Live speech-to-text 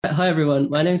Hi everyone,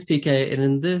 my name is PK, and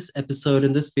in this episode,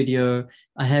 in this video,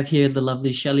 I have here the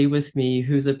lovely Shelley with me,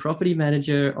 who's a property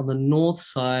manager on the north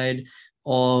side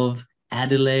of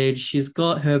Adelaide. She's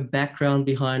got her background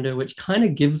behind her, which kind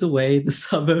of gives away the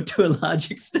suburb to a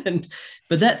large extent,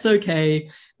 but that's okay.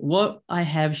 What I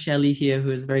have Shelley here, who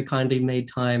has very kindly made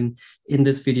time in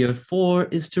this video for,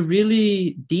 is to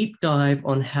really deep dive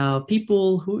on how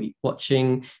people who are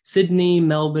watching Sydney,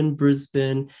 Melbourne,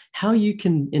 Brisbane, how you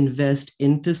can invest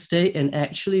interstate and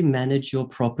actually manage your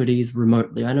properties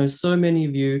remotely. I know so many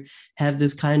of you have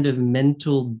this kind of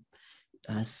mental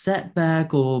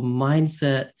setback or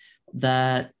mindset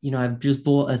that, I've just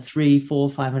bought a three, four,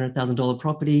 $500,000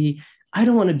 property. I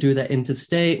don't want to do that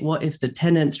interstate. What if the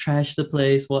tenants trash the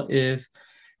place? What if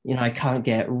I can't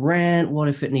get rent? What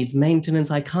if it needs maintenance?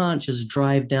 I can't just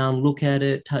drive down, look at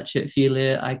it, touch it, feel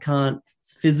it. I can't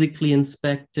physically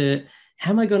inspect it.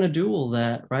 How am I going to do all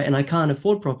that? Right. And I can't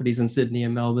afford properties in Sydney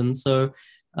and Melbourne. So,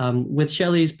 with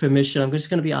Shelley's permission, I'm just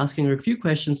going to be asking her a few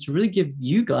questions to really give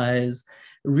you guys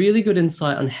really good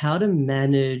insight on how to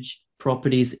manage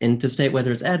properties interstate,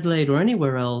 whether it's Adelaide or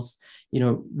anywhere else,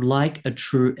 like a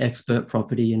true expert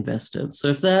property investor. So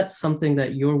if that's something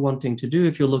that you're wanting to do,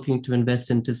 if you're looking to invest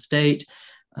interstate,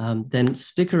 then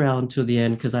stick around till the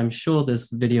end because I'm sure this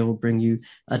video will bring you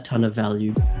a ton of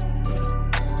value.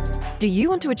 Do you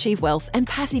want to achieve wealth and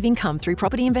passive income through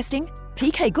property investing?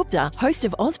 PK Gupta, host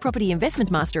of Oz Property Investment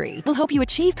Mastery, will help you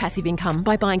achieve passive income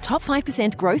by buying top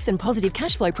 5% growth and positive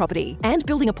cash flow property and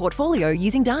building a portfolio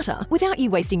using data without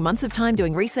you wasting months of time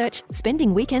doing research,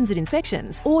 spending weekends at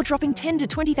inspections, or dropping $10,000 to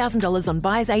 $20,000 on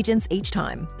buyer's agents each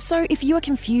time. So if you are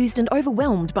confused and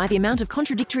overwhelmed by the amount of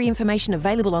contradictory information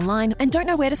available online and don't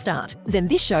know where to start, then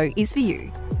this show is for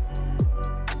you.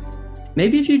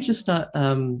 Maybe if you just start,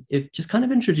 if just kind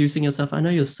of introducing yourself. I know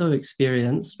you're so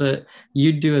experienced, but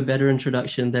you do a better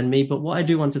introduction than me. But what I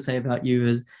do want to say about you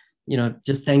is,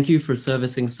 just thank you for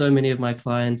servicing so many of my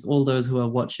clients. All those who are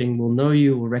watching will know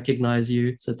you, will recognize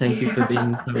you. So thank you for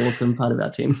being so awesome part of our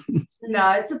team.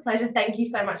 No, it's a pleasure. Thank you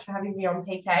so much for having me on,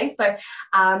 PK. So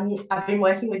I've been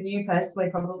working with you personally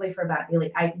probably for about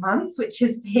nearly 8 months, which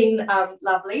has been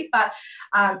lovely. But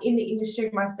in the industry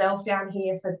myself down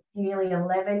here for nearly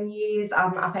 11 years,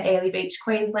 up at Airlie Beach,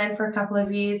 Queensland for a couple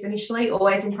of years initially,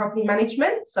 always in property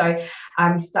management. So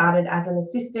started as an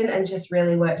assistant and just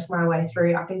really worked my way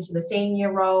through up into the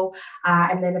senior role.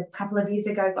 And then a couple of years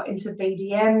ago got into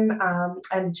BDM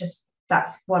and just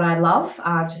that's what I love,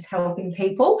 just helping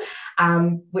people,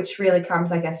 which really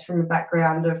comes, I guess, from a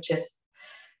background of just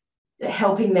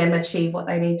helping them achieve what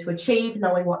they need to achieve,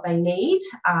 knowing what they need.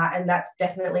 And that's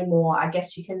definitely more, I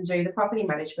guess you can do the property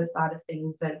management side of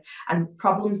things and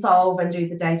problem solve and do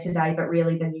the day-to-day, but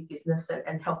really the new business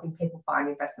and helping people find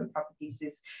investment properties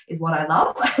is what I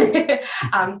love.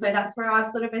 So that's where I've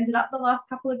sort of ended up the last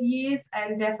couple of years.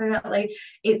 And definitely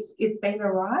it's been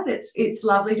a ride. It's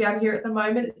lovely down here at the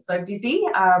moment. It's so busy.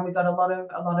 We've got a lot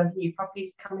of new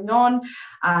properties coming on.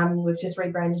 We've just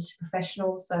rebranded to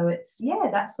professional. So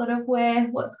that's sort of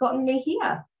what's gotten me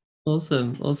here.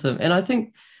 Awesome. And I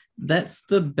think that's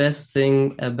the best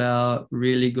thing about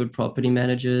really good property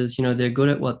managers. They're good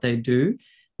at what they do,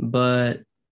 but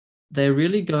they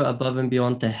really go above and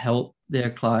beyond to help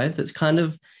their clients.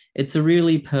 It's a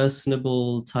really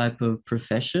personable type of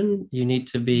profession. You need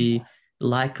to be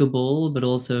likable, but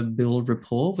also build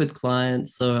rapport with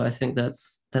clients. So I think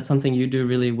that's something you do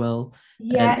really well.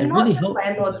 Yeah, and not really just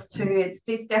landlords too.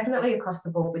 It's definitely across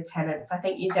the board with tenants. I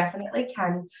think you definitely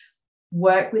can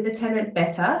work with a tenant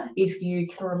better if you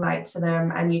can relate to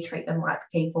them and you treat them like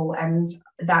people. And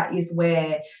that is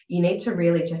where you need to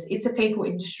really it's a people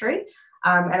industry.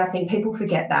 And I think people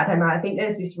forget that. And I think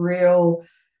there's this real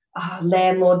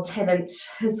landlord tenant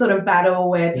sort of battle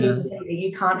where people say that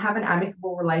you can't have an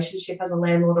amicable relationship as a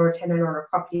landlord or a tenant or a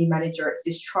property manager. It's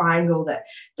this triangle that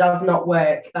does not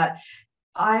work. But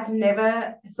I've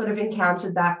never sort of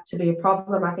encountered that to be a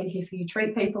problem. I think if you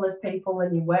treat people as people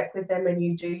and you work with them and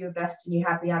you do your best and you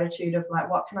have the attitude of like,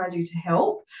 what can I do to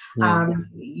help?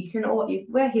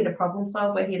 We're here to problem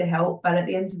solve, we're here to help. But at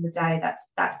the end of the day,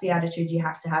 that's the attitude you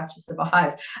have to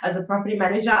survive as a property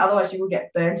manager. Otherwise you will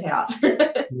get burnt out.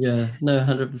 Yeah, no,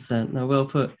 100%. No, well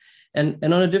put. And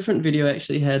on a different video, I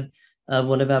actually had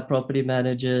one of our property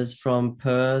managers from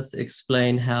Perth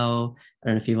explain how, I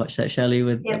don't know if you watched that, Shelley,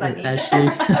 with Ashley,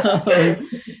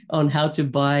 on how to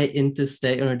buy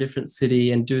interstate in a different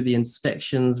city and do the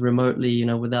inspections remotely,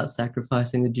 without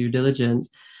sacrificing the due diligence.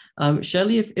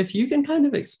 Shelley, if you can kind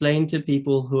of explain to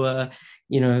people who are,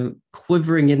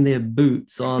 quivering in their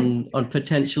boots on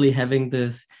potentially having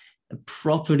this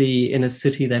property in a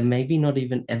city they maybe not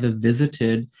even ever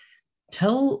visited,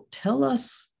 tell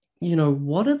us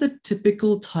what are the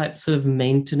typical types of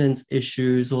maintenance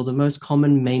issues or the most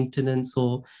common maintenance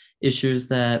or issues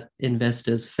that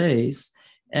investors face?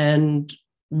 And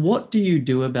what do you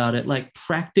do about it? Like,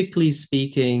 practically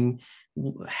speaking,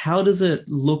 how does it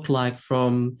look like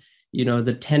from,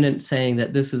 the tenant saying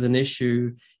that this is an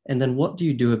issue? And then what do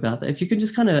you do about that? If you can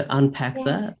just kind of unpack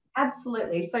that.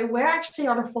 Absolutely. So we're actually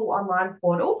on a full online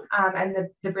portal, and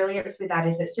the brilliance with that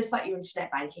is it's just like your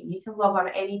internet banking. You can log on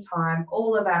any time.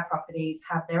 All of our properties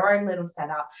have their own little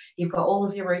setup. You've got all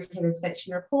of your routine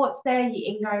inspection reports there,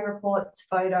 your ingoing reports,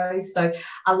 photos. So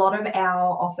a lot of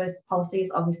our office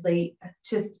policies, obviously,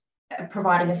 just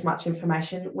providing as much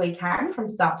information we can from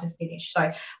start to finish.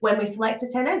 So when we select a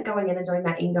tenant, going in and doing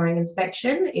that ingoing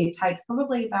inspection, it takes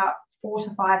probably about 4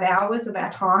 to 5 hours of our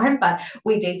time, but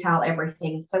we detail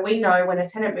everything. So we know when a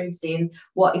tenant moves in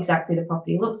what exactly the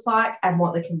property looks like and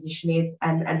what the condition is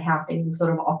and how things are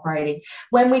sort of operating.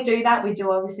 When we do that, we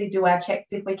do obviously do our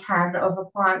checks if we can of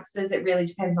appliances. It really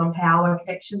depends on power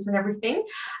connections and everything.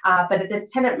 But if the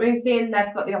tenant moves in,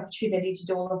 they've got the opportunity to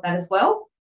do all of that as well.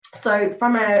 So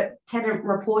from a tenant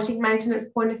reporting maintenance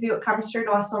point of view, it comes through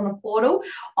to us on the portal.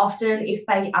 Often if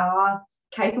they are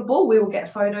capable, we will get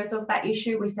photos of that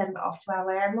issue. We send it off to our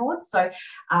landlords. So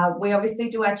we obviously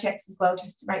do our checks as well,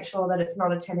 just to make sure that it's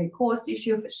not a tenant caused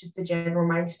issue. If it's just a general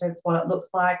maintenance, what it looks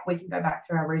like, we can go back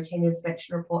through our routine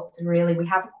inspection reports, and really we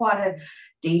have quite a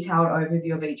detailed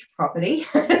overview of each property.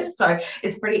 So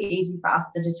it's pretty easy for us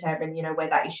to determine, where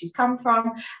that issue's come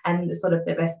from and sort of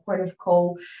the best point of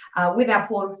call. With our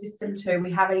portal system too,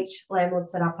 we have each landlord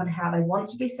set up on how they want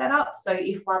to be set up. So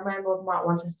if one landlord might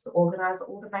want us to organise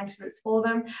all the maintenance for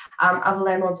them, other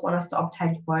landlords want us to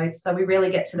obtain quotes. So we really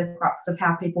get to the crux of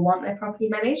how people want their property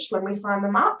managed when we sign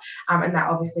them up. And that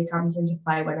obviously comes into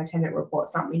play when a tenant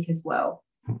reports something as well.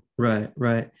 Right.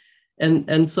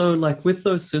 And so, like, with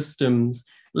those systems,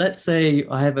 let's say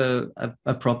I have a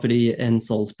property in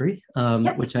Salisbury,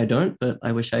 which I don't, but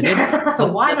I wish I did.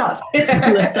 Why not?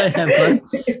 Let's say I have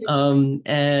one.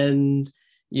 And,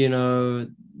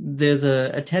 there's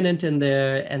a tenant in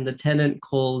there, and the tenant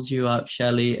calls you up,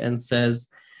 Shelley, and says,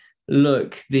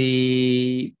 look,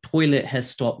 the toilet has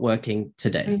stopped working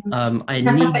today. I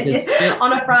need this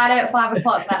on a Friday at 5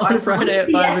 o'clock. On a Friday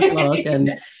at 5 o'clock,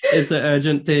 and it's an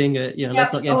urgent thing.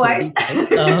 Let's not get into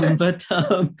details.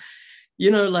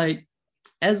 But like,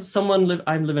 as someone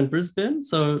I live in Brisbane,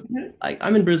 so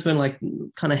I'm in Brisbane, like,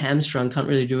 kind of hamstrung, can't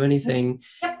really do anything.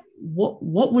 Yep.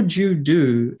 What would you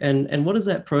do, and what does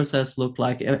that process look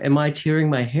like? Am I tearing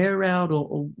my hair out,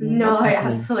 or no?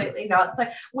 Absolutely not. So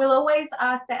we'll always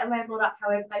set a landlord up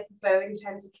however they prefer in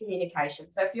terms of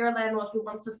communication. So if you're a landlord who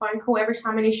wants a phone call every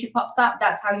time an issue pops up,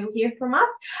 that's how you'll hear from us.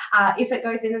 If it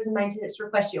goes in as a maintenance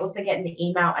request, you also get an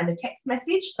email and a text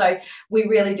message. So we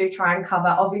really do try and cover.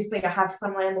 Obviously, I have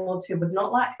some landlords who would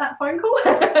not like that phone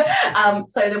call.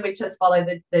 So then we just follow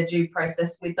the due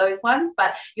process with those ones.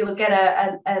 But you'll get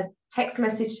a text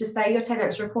message to say your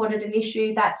tenant's reported an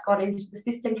issue that's gone into the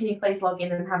system. Can you please log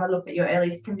in and have a look at your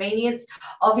earliest convenience?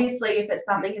 Obviously, if a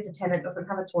tenant doesn't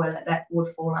have a toilet, that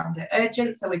would fall under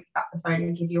urgent. So we pick up the phone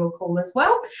and give you a call as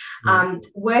well.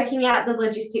 Working out the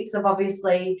logistics of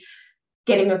obviously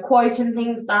getting a quote and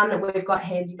things done. We've got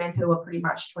handymen who are pretty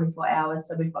much 24 hours.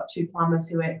 So we've got 2 plumbers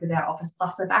who work with our office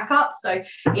plus a backup. So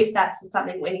if that's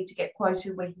something we need to get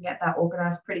quoted, we can get that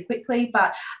organised pretty quickly.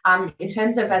 But in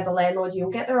terms of as a landlord,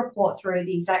 you'll get the report through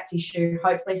the exact issue,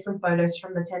 hopefully some photos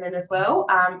from the tenant as well.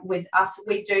 With us,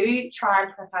 we do try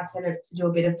and prep our tenants to do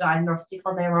a bit of diagnostic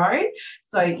on their own.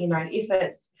 So, if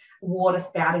it's water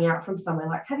spouting out from somewhere,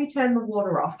 like, have you turned the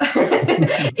water off?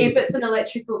 If it's an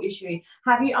electrical issue,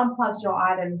 have you unplugged your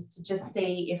items to just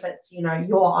see if it's your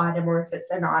item or if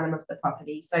it's an item of the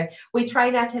property. So we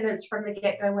train our tenants from the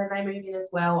get-go when they move in as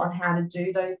well on how to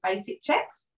do those basic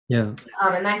checks. Yeah.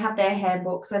 And they have their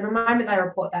handbook. So the moment they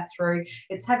report that through,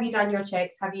 it's, have you done your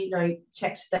checks? Have you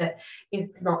checked that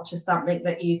it's not just something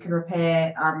that you can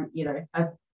repair,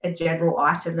 a general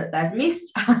item that they've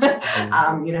missed?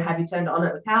 Have you turned on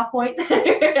at the PowerPoint?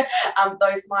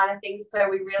 Those minor things. So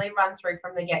we really run through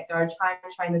from the get-go, try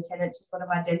and train the tenant to sort of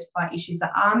identify issues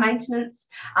that are maintenance.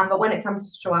 But when it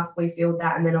comes to us, we field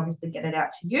that and then obviously get it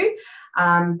out to you.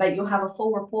 But you'll have a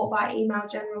full report by email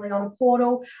generally on a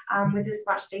portal with as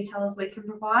much detail as we can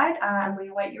provide. And we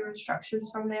await your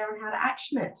instructions from there on how to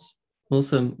action it.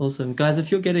 Awesome. Guys,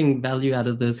 if you're getting value out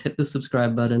of this, hit the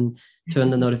subscribe button, turn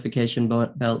the notification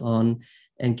bell on,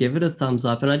 and give it a thumbs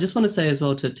up. And I just want to say as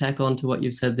well, to tack on to what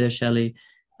you've said there, Shelley,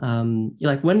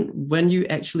 like when you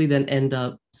actually then end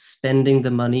up spending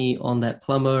the money on that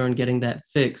plumber and getting that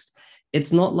fixed,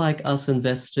 it's not like us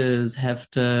investors have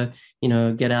to,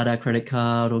 get out our credit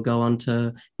card or go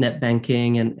onto net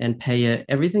banking and pay it.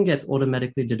 Everything gets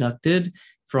automatically deducted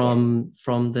Yes,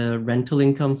 from the rental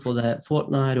income for that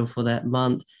fortnight or for that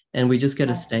month, and we just get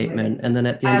a absolutely. statement. And then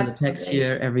at the end of the tax Absolutely.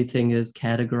 year, everything is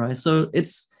categorized. So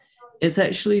it's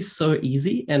actually so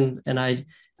easy, and I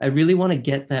really want to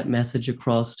get that message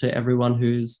across to everyone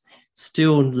who's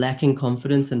still lacking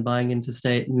confidence in buying into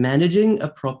state. Managing a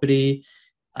property,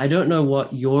 I don't know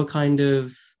what your kind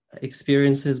of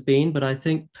experience has been, but I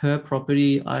think per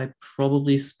property, I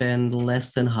probably spend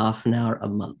less than half an hour a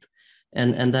month.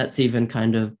 And that's even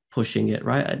kind of pushing it,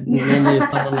 right? Normally, if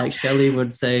someone like Shelley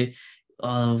would say,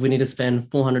 oh, we need to spend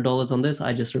 $400 on this,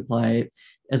 I just reply,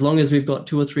 as long as we've got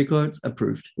 2 or 3 quotes,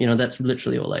 approved. That's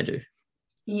literally all I do.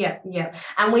 Yeah, yeah.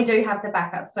 And we do have the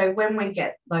backup. So when we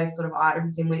get those sort of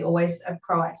items in, we always are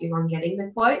proactive on getting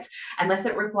the quotes. Unless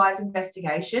it requires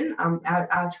investigation,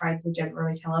 our trades will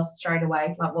generally tell us straight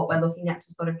away like what we're looking at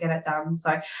to sort of get it done.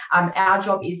 So our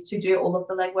job is to do all of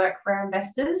the legwork for our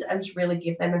investors and to really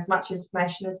give them as much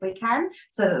information as we can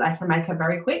so that they can make a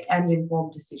very quick and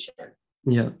informed decision.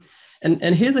 Yeah.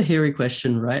 And here's a hairy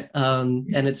question, right?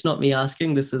 And it's not me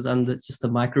asking. This is just a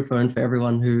microphone for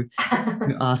everyone who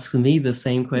asks me the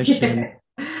same question.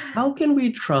 Yeah. How can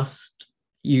we trust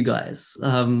you guys?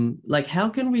 Like, how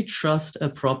can we trust a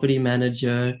property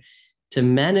manager to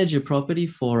manage a property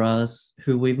for us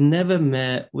who we've never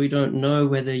met? We don't know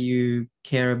whether you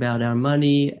care about our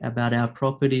money, about our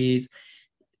properties.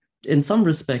 In some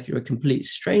respect, you're a complete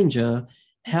stranger.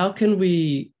 How can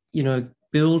we,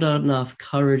 build enough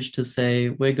courage to say,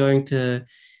 we're going to,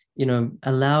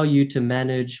 allow you to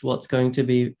manage what's going to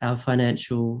be our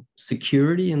financial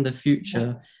security in the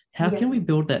future? How Yeah. can we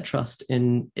build that trust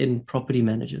in property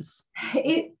managers?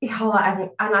 And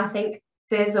I think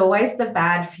there's always the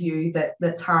bad few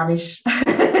that tarnish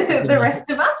the rest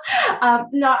of us.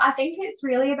 No, I think it's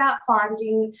really about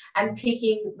finding and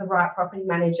picking the right property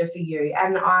manager for you.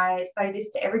 And I say this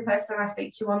to every person I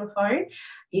speak to on the phone,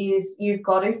 is you've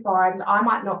got to find, I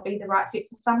might not be the right fit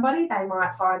for somebody, they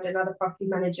might find another property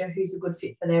manager who's a good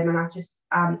fit for them. And I just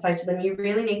say to them, you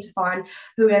really need to find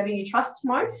whoever you trust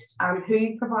most,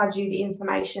 who provides you the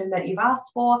information that you've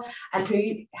asked for, and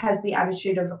who has the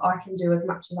attitude of, I can do as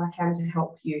much as I can to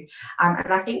help you.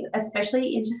 And I think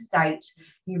especially interstate,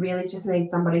 you really just need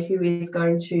somebody who is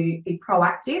going to be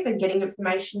proactive and getting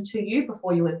information to you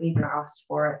before you have even asked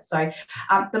for it. So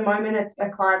the moment a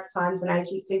client signs an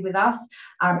agency with us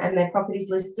and their property's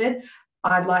listed,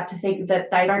 I'd like to think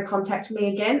that they don't contact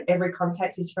me again. Every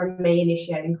contact is from me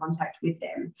initiating contact with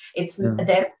them.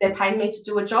 They're paying me to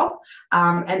do a job,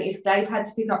 and if they've had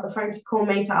to pick up the phone to call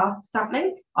me to ask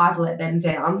something, I've let them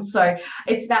down. So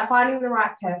it's about finding the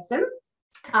right person.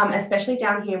 Especially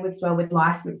down here with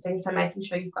licensing, so making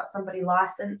sure you've got somebody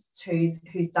licensed who's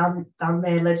done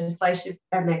their legislation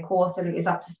and their course and is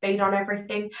up to speed on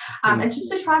everything, and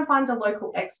just to try and find a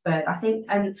local expert. I think,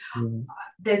 and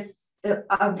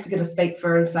I'm going to speak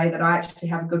for and say that I actually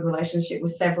have a good relationship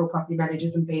with several property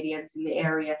managers and BDMs in the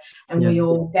area, and we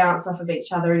all bounce off of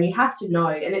each other. And you have to know,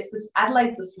 and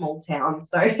Adelaide's a small town,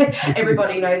 so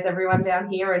everybody knows everyone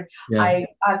down here. And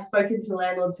I've spoken to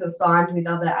landlords who have signed with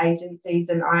other agencies,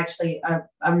 and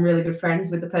I'm really good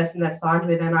friends with the person they've signed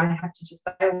with, and I have to just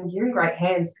say, well, you're in great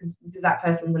hands because that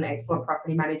person's an excellent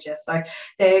property manager. So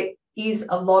there is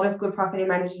a lot of good property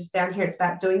managers down here. It's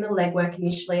about doing the legwork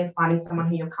initially and finding someone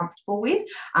who you're comfortable with,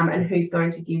 and who's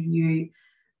going to give you,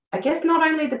 I guess, not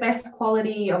only the best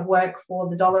quality of work for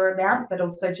the dollar amount, but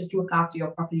also just look after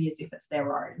your property as if it's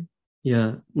their own.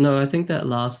 Yeah, no, I think that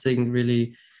last thing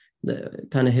really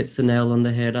kind of hits the nail on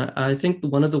the head. I think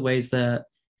one of the ways that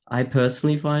I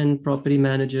personally find property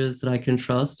managers that I can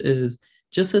trust is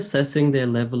just assessing their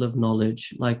level of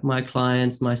knowledge. Like my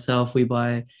clients, myself, we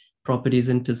buy properties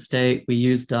interstate. We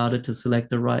use data to select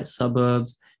the right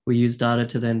suburbs. We use data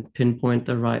to then pinpoint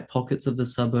the right pockets of the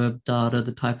suburb, data,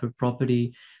 the type of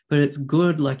property. But it's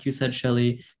good, like you said,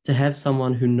 Shelley, to have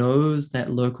someone who knows that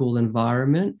local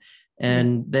environment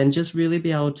and then just really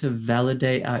be able to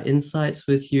validate our insights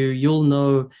with you. You'll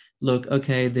know, look,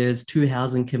 okay, there's 2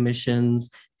 housing commissions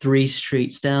 3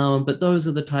 streets down, but those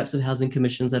are the types of housing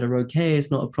commissions that are okay. It's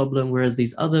not a problem. Whereas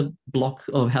these other block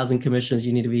of housing commissions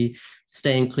you need to be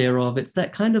staying clear of. It's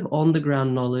that kind of on the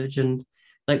ground knowledge. And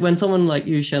like when someone like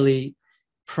you, Shelley,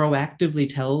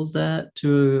 proactively tells that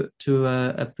to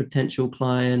a potential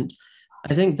client,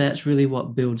 I think that's really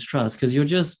what builds trust, because you're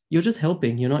just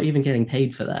helping. You're not even getting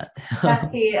paid for that.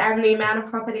 That's it. And the amount of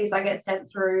properties I get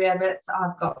sent through, and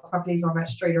I've got properties on that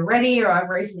street already, or I've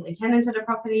recently tenanted a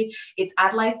property.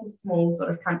 Adelaide's a small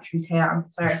sort of country town,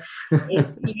 so you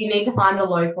need to find a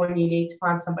local, and you need to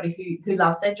find somebody who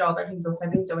loves their job and who's also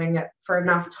been doing it for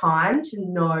enough time to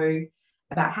know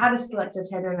about how to select a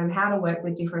tenant and how to work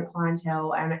with different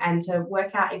clientele, and to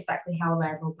work out exactly how a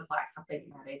landlord would like something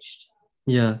managed.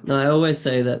 Yeah, no, I always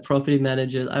say that property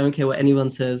managers, I don't care what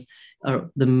anyone says, are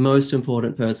the most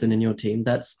important person in your team.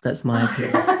 That's my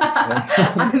opinion.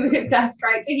 That's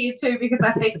great to hear too, because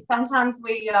I think sometimes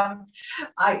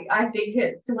I think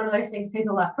it's one of those things,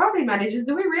 people like, property managers,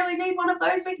 do we really need one of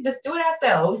those? We can just do it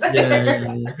ourselves.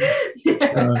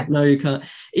 Yeah. No, you can't.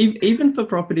 Even for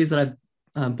properties that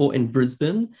I've bought in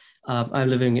Brisbane, I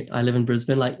live in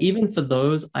Brisbane. Like, even for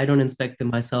those, I don't inspect them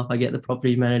myself. I get the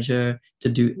property manager to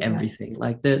do everything.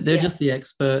 Like, they're just the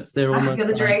experts. They're almost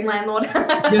the dream landlord.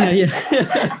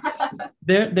 yeah.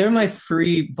 They're my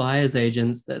free buyers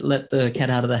agents that let the cat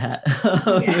out of the hat,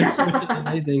 which is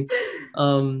amazing.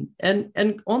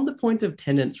 And on the point of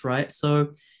tenants, right?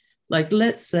 So, like,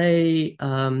 let's say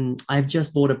I've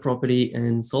just bought a property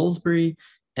in Salisbury,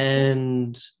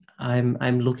 and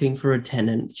I'm looking for a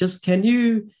tenant. Just, can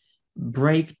you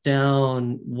break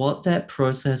down what that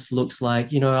process looks like?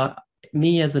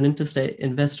 Me as an interstate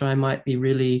investor, I might be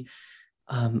really,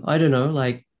 I don't know,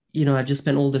 like, I've just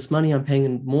spent all this money, I'm paying a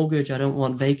mortgage, I don't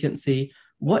want vacancy.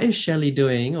 What is Shelley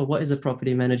doing, or what is a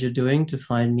property manager doing to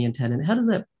find me a tenant? How does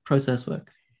that process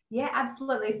work? Yeah,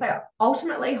 absolutely. So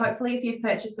ultimately, hopefully, if you've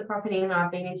purchased the property and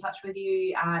I've been in touch with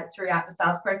you throughout the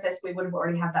sales process, we would have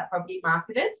already had that property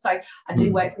marketed. So I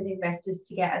do work with investors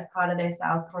to get, as part of their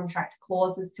sales contract,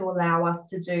 clauses to allow us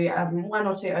to do 1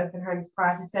 or 2 open homes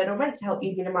prior to settlement to help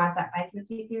you minimise that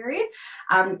vacancy period.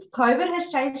 COVID has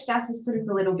changed our systems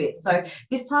a little bit. So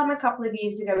this time a couple of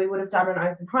years ago, we would have done an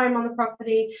open home on the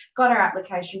property, got our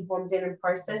application forms in and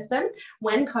processed them.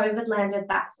 When COVID landed,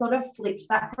 that sort of flipped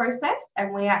that process,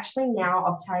 and we actually now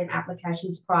obtain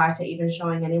applications prior to even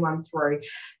showing anyone through.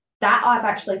 That I've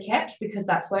actually kept, because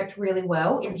that's worked really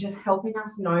well in just helping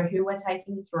us know who we're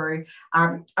taking through.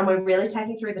 And we're really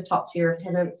taking through the top tier of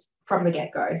tenants from the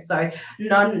get-go. So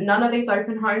none of these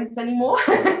open homes anymore,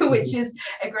 which is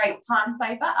a great time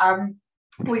saver.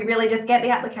 We really just get the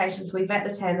applications, we vet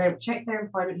the tenant, check their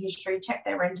employment history, check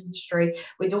their rental history.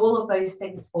 We do all of those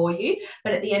things for you.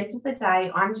 But at the end of the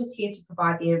day, I'm just here to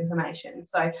provide the information.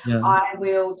 So I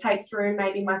will take through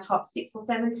maybe my top 6 or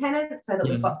 7 tenants so that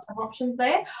we've got some options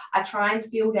there. I try and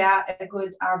field out a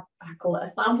good, I call it a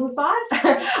sample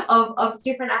size of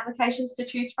different applications to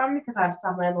choose from, because I have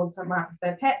some landlords that might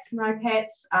prefer pets, no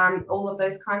pets, all of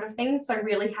those kind of things. So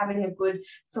really having a good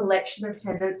selection of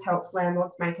tenants helps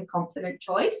landlords make a confident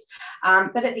choice.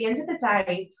 But at the end of the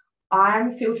day,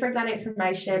 I'm filtering that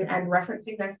information and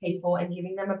referencing those people and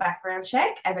giving them a background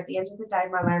check. And at the end of the day,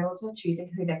 my landlords are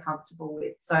choosing who they're comfortable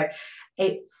with. So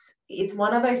it's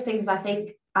one of those things, I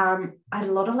think, a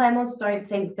lot of landlords don't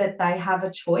think that they have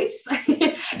a choice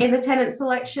in the tenant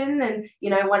selection. And,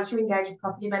 once you engage a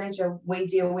property manager, we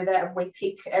deal with it and we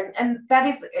pick. And that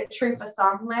is true for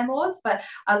some landlords, but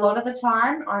a lot of the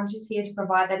time, I'm just here to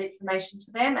provide that information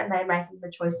to them, and they're making the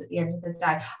choice at the end of the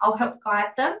day. I'll help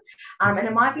guide them. And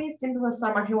it might be as simple as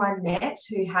someone who I met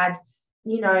who had,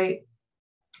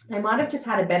 they might have just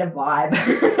had a better vibe.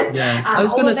 Yeah, I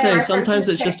was going to say, sometimes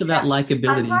it's just about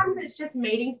likability. Sometimes it's just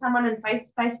meeting someone and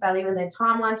face-to-face value, and their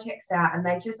timeline checks out, and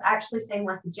they just actually seem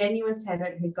like a genuine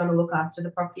tenant who's going to look after the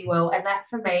property well. And that,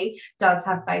 for me, does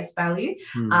have face value.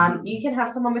 You can have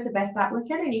someone with the best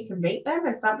applicant, and you can meet them,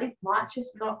 and something might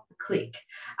just not click.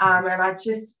 And I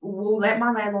just will let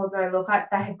my landlord know, look,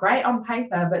 they're great on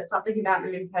paper, but something about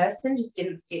them in person just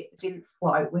didn't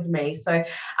float with me. So,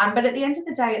 but at the end of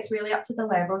the day, it's really up to the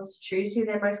landlord to choose who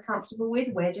they're most comfortable with.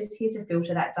 We're just here to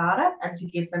filter that data and to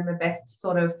give them the best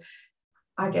sort of,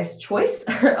 I guess, choice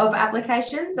of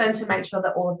applications, and to make sure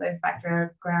that all of those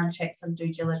background checks and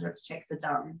due diligence checks are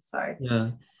done. So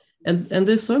and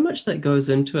there's so much that goes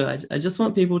into it. I just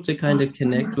want people to kind of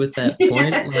connect with that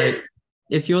point. Like,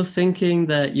 if you're thinking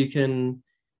that you can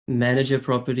manage a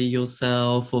property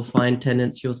yourself, or find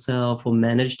tenants yourself, or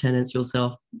manage tenants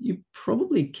yourself, you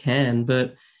probably can,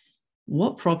 but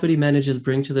what property managers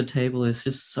bring to the table is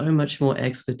just so much more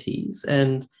expertise.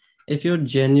 And if you're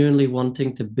genuinely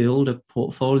wanting to build a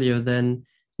portfolio, then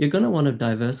you're going to want to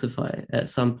diversify at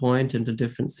some point into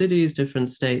different cities, different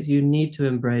states. You need to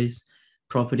embrace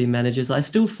property managers. I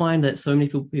still find that so many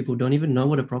people don't even know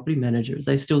what a property manager is.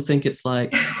 They still think it's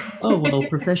like, oh, well,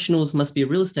 professionals must be a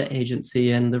real estate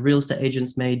agency and the real estate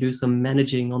agents may do some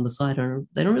managing on the side. Or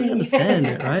they don't really understand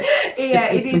it, right? Yeah,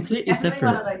 It's it is completely definitely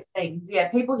separate. one of those things. Yeah,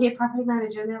 people hear property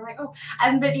manager and they're like, oh,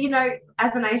 but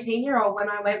as an 18-year-old, when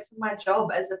I went for my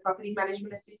job as a property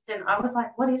management assistant, I was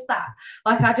like, what is that?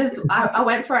 Like, I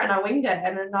went for it and I winged it,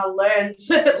 and then I learned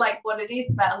like what it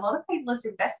is. But a lot of people as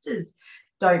investors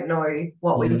don't know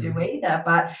what we do either.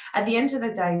 But at the end of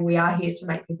the day, we are here to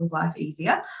make people's life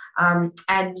easier.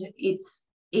 And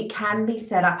it can be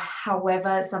set up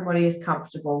however somebody is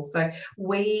comfortable. So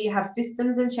we have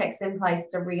systems and checks in place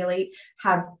to really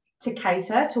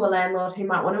cater to a landlord who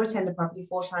might want to attend a property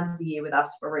 4 times a year with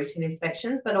us for routine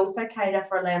inspections, but also cater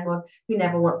for a landlord who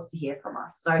never wants to hear from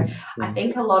us. So I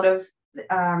think a lot of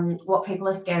what people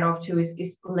are scared of too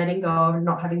is letting go and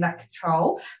not having that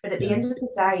control. But at the end of the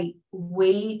day,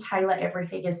 we tailor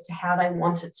everything as to how they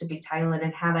want it to be tailored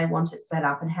and how they want it set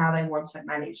up and how they want it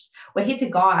managed. We're here to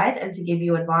guide and to give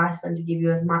you advice and to give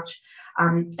you as much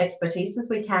expertise as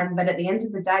we can. But at the end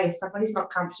of the day, if somebody's not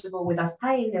comfortable with us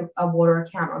paying a water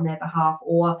account on their behalf,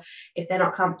 or if they're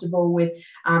not comfortable with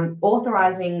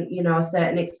authorising, a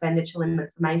certain expenditure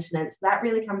limit for maintenance, that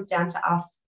really comes down to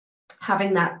us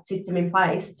having that system in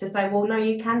place to say, well, no,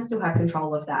 you can still have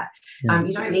control of that.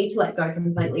 You don't need to let go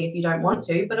completely if you don't want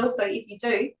to, but also if you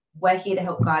do, we're here to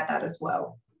help guide that as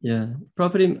well. Yeah,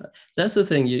 property, that's the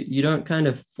thing. You don't kind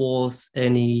of force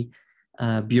any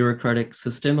bureaucratic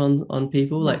system on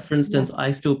people. Like, for instance,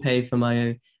 I still pay for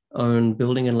my own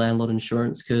building and landlord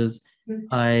insurance because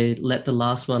I let the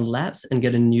last one lapse and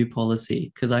get a new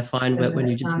policy, because I find that when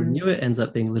you just renew it, ends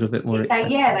up being a little bit more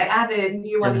expensive. They added a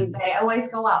new one in. They always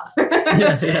go up, even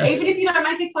if you don't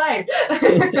make a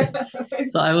claim.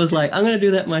 So I was like, I'm going to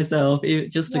do that myself,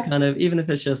 just to kind of, even if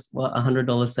it's just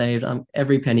 $100 saved,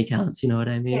 every penny counts. You know what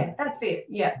I mean? Yeah, that's it.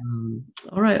 Yeah.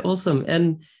 All right, awesome.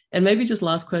 And maybe just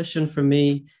last question from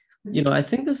me. I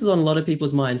think this is on a lot of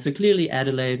people's minds. So clearly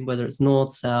Adelaide, whether it's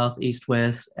north, south, east,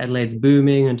 west, Adelaide's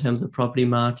booming in terms of property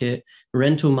market.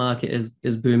 Rental market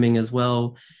is booming as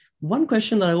well. One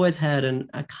question that I always had, and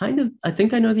I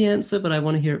think I know the answer, but I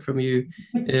want to hear it from you,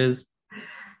 is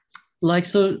like,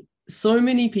 so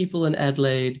many people in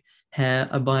Adelaide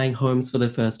are buying homes for the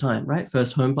first time, right?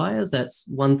 First home buyers. That's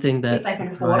one thing that's if they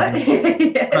can afford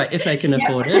it. Yes. Right, if they can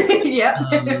afford it. Yeah.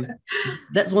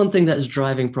 That's one thing that's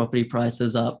driving property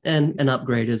prices up, and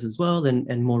upgraders as well,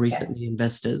 and more recently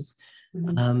investors.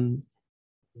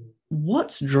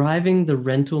 What's driving the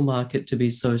rental market to be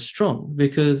so strong?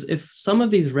 Because if some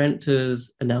of these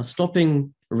renters are now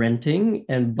stopping renting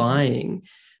and buying,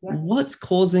 what's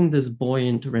causing this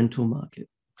buoyant rental market?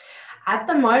 At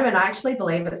the moment, I actually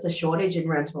believe it's a shortage in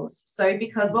rentals. So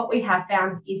because what we have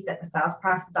found is that the sales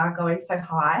prices are going so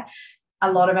high,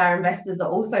 a lot of our investors are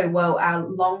also, our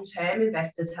long-term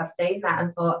investors have seen that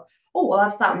and thought, oh, well,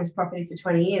 I've sat on this property for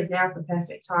 20 years. Now's the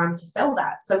perfect time to sell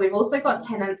that. So we've also got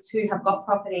tenants who have got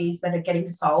properties that are getting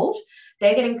sold.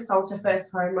 They're getting sold to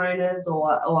first homeowners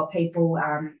or people,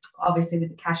 obviously with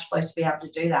the cash flow to be able to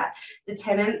do that. The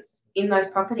tenants in those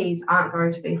properties aren't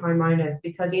going to be homeowners,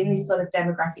 because in this sort of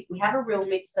demographic, we have a real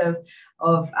mix of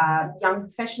young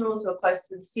professionals who are close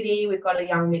to the city. We've got a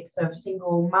young mix of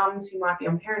single mums who might be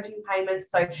on parenting payments.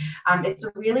 So it's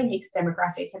a really mixed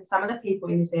demographic, and some of the people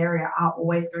in this area are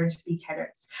always going to be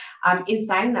tenants. In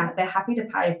saying that, they're happy to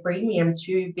pay a premium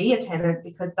to be a tenant,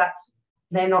 because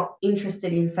they're not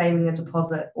interested in saving a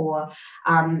deposit, or,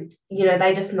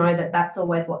 they just know that that's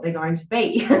always what they're going to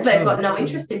be. They've got no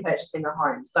interest in purchasing a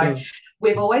home. So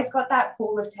we've always got that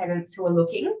pool of tenants who are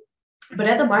looking. But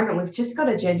at the moment, we've just got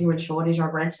a genuine shortage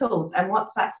of rentals. And what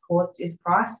that's caused is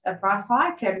a price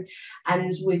hike.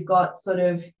 And we've got sort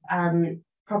of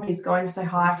properties going so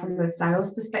high from the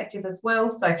sales perspective as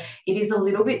well. So it is a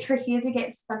little bit trickier to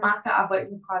get to the market. I've worked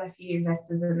with quite a few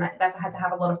investors, and they've had to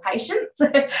have a lot of patience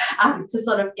to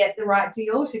sort of get the right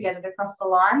deal, to get it across the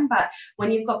line. But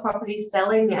when you've got properties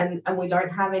selling and we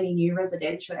don't have any new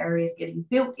residential areas getting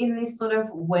built in this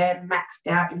we're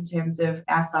maxed out in terms of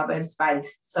our suburb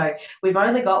space. So we've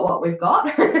only got what we've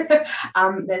got.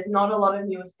 There's not a lot of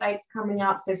new estates coming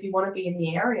up. So if you want to be in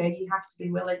the area, you have to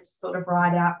be willing to sort of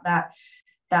ride out that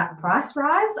price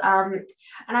rise. And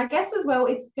I guess as well,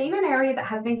 it's been an area that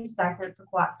has been stagnant for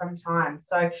quite some time.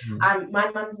 So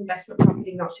my mum's investment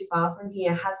property not too far from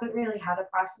here hasn't really had a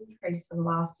price increase for the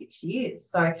last 6 years.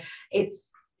 So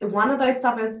it's one of those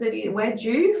suburbs that we're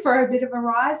due for a bit of a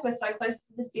rise. We're so close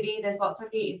to the city. There's lots of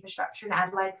new infrastructure in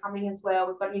Adelaide coming as well.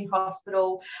 We've got a new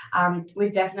hospital.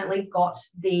 We've definitely got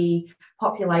the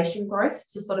population growth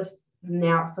to sort of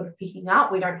now sort of picking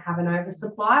up. We don't have an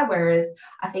oversupply, whereas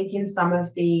I think in some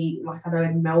of the, like I know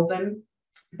in Melbourne,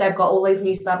 they've got all these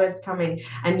new suburbs coming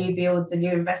and new builds and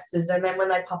new investors, and then when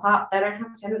they pop up, they don't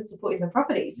have tenants to put in the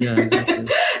properties. Yeah, exactly.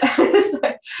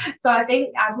 so I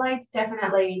think Adelaide's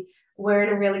definitely, we're in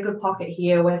a really good pocket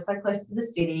here. We're so close to the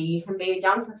city. You can be a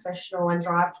young professional and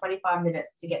drive 25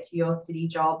 minutes to get to your city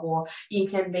job, or you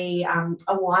can be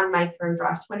a winemaker and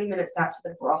drive 20 minutes out to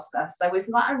the Barossa. So we've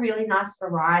got a really nice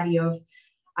variety of,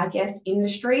 I guess,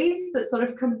 industries that sort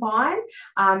of combine.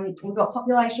 We've got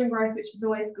population growth, which is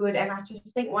always good. And I just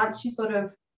think once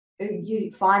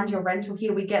you find your rental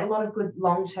here, we get a lot of good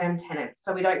long-term tenants.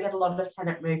 So we don't get a lot of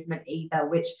tenant movement either,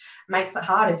 which makes it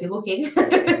hard if you're looking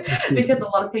because a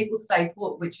lot of people stay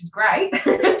put, which is great.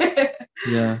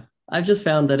 Yeah. I've just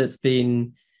found that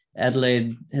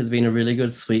Adelaide has been a really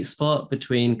good sweet spot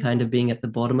between kind of being at the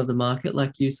bottom of the market.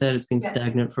 Like you said, it's been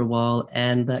stagnant for a while,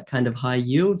 and that kind of high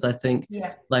yields, I think,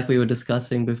 like we were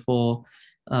discussing before,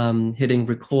 hitting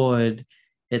record,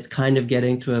 it's kind of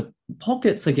getting to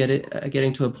pockets are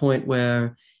getting to a point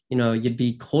where, you know, you'd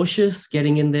be cautious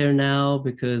getting in there now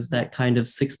because that kind of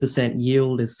 6%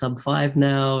 yield is sub 5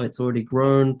 now. It's already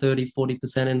grown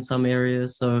 30-40% in some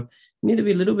areas. So you need to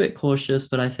be a little bit cautious,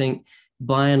 but I think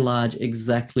by and large,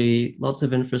 exactly, lots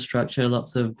of infrastructure,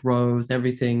 lots of growth,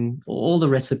 everything, all the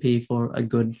recipe for a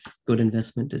good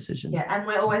investment decision. Yeah, and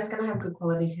we're always going to have good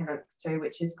quality tenants too,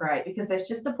 which is great, because there's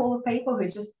just a pool of people who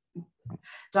just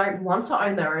don't want to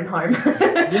own their own home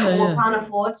or can't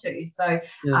afford to. So,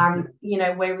 you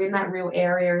know, we're in that real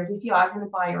area, as if you are going to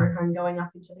buy your own home, going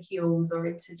up into the hills or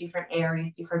into different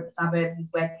areas, different suburbs is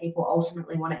where people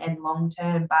ultimately want to end long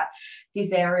term. But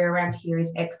this area around here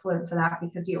is excellent for that,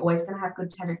 because you're always going to have good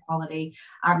tenant quality.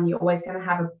 You're always going to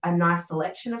have a nice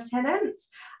selection of tenants.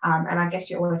 And I guess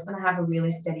you're always going to have a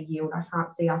really steady yield. I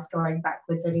can't see us going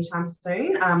backwards anytime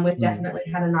soon. We've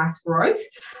definitely had a nice growth,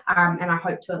 and I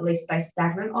hope to at least stay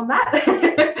stagnant on that.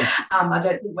 I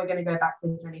don't think we're going to go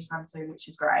backwards anytime soon, which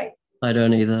is great. I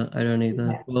don't either.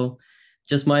 Yeah. Well,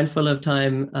 just mindful of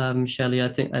time, Shelley. I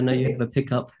know you have a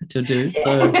pickup to do.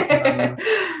 So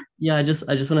I just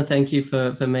want to thank you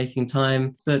for making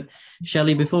time. But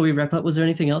Shelley, before we wrap up, was there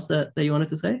anything else that you wanted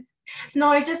to say?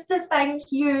 No, just to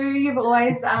thank you. You've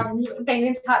always been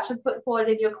in touch and put forward,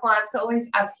 and your clients are always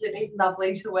absolutely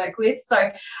lovely to work with.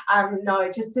 So,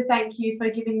 no, just to thank you for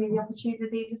giving me the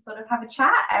opportunity to sort of have a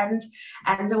chat and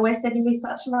always sending me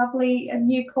such lovely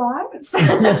new clients.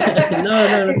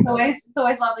 No. It's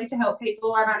always lovely to help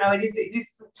people, and I know it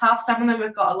is tough. Some of them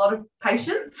have got a lot of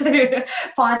patience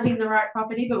finding the right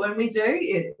property, but when we do,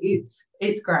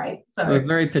 it's great. So we're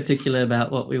very particular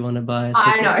about what we want to buy. So.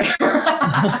 I know.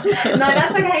 No,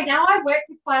 that's okay. Now I've worked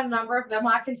with quite a number of them.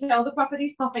 I can tell the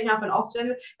property's popping up, and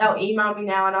often they'll email me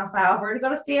now and I'll say, I've already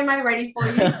got a CMA ready for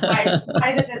you. Wait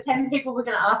that 10 people were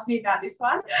going to ask me about this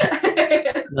one.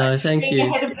 No, thank you. Being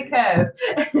ahead of the curve.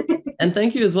 And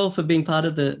thank you as well for being part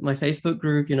of my Facebook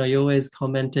group. You know, you're always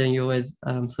commenting, you're always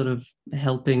sort of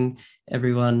helping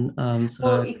everyone.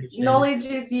 Knowledge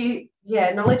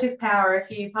is power. If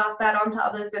you pass that on to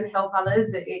others and help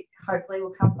others, it hopefully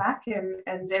will come back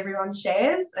and everyone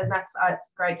shares, and it's a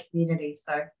great community.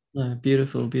 So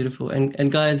beautiful.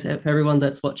 And guys, for everyone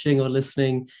that's watching or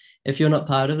listening, if you're not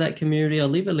part of that community, I'll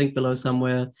leave a link below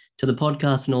somewhere to the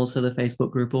podcast and also the Facebook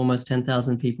group. Almost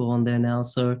 10,000 people on there now.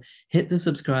 So hit the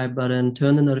subscribe button,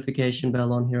 turn the notification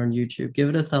bell on here on YouTube, give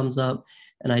it a thumbs up.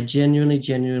 And I genuinely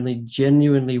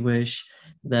wish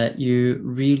that you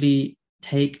really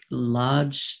take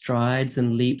large strides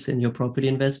and leaps in your property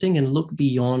investing and look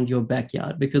beyond your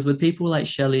backyard. Because with people like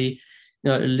Shelley,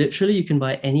 you know, literally you can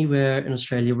buy anywhere in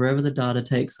Australia, wherever the data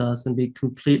takes us, and be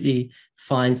completely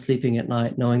fine sleeping at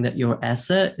night, knowing that your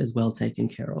asset is well taken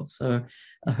care of. So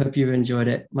I hope you enjoyed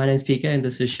it. My name's PK and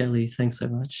this is Shelley. Thanks so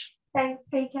much. Thanks,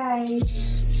 PK.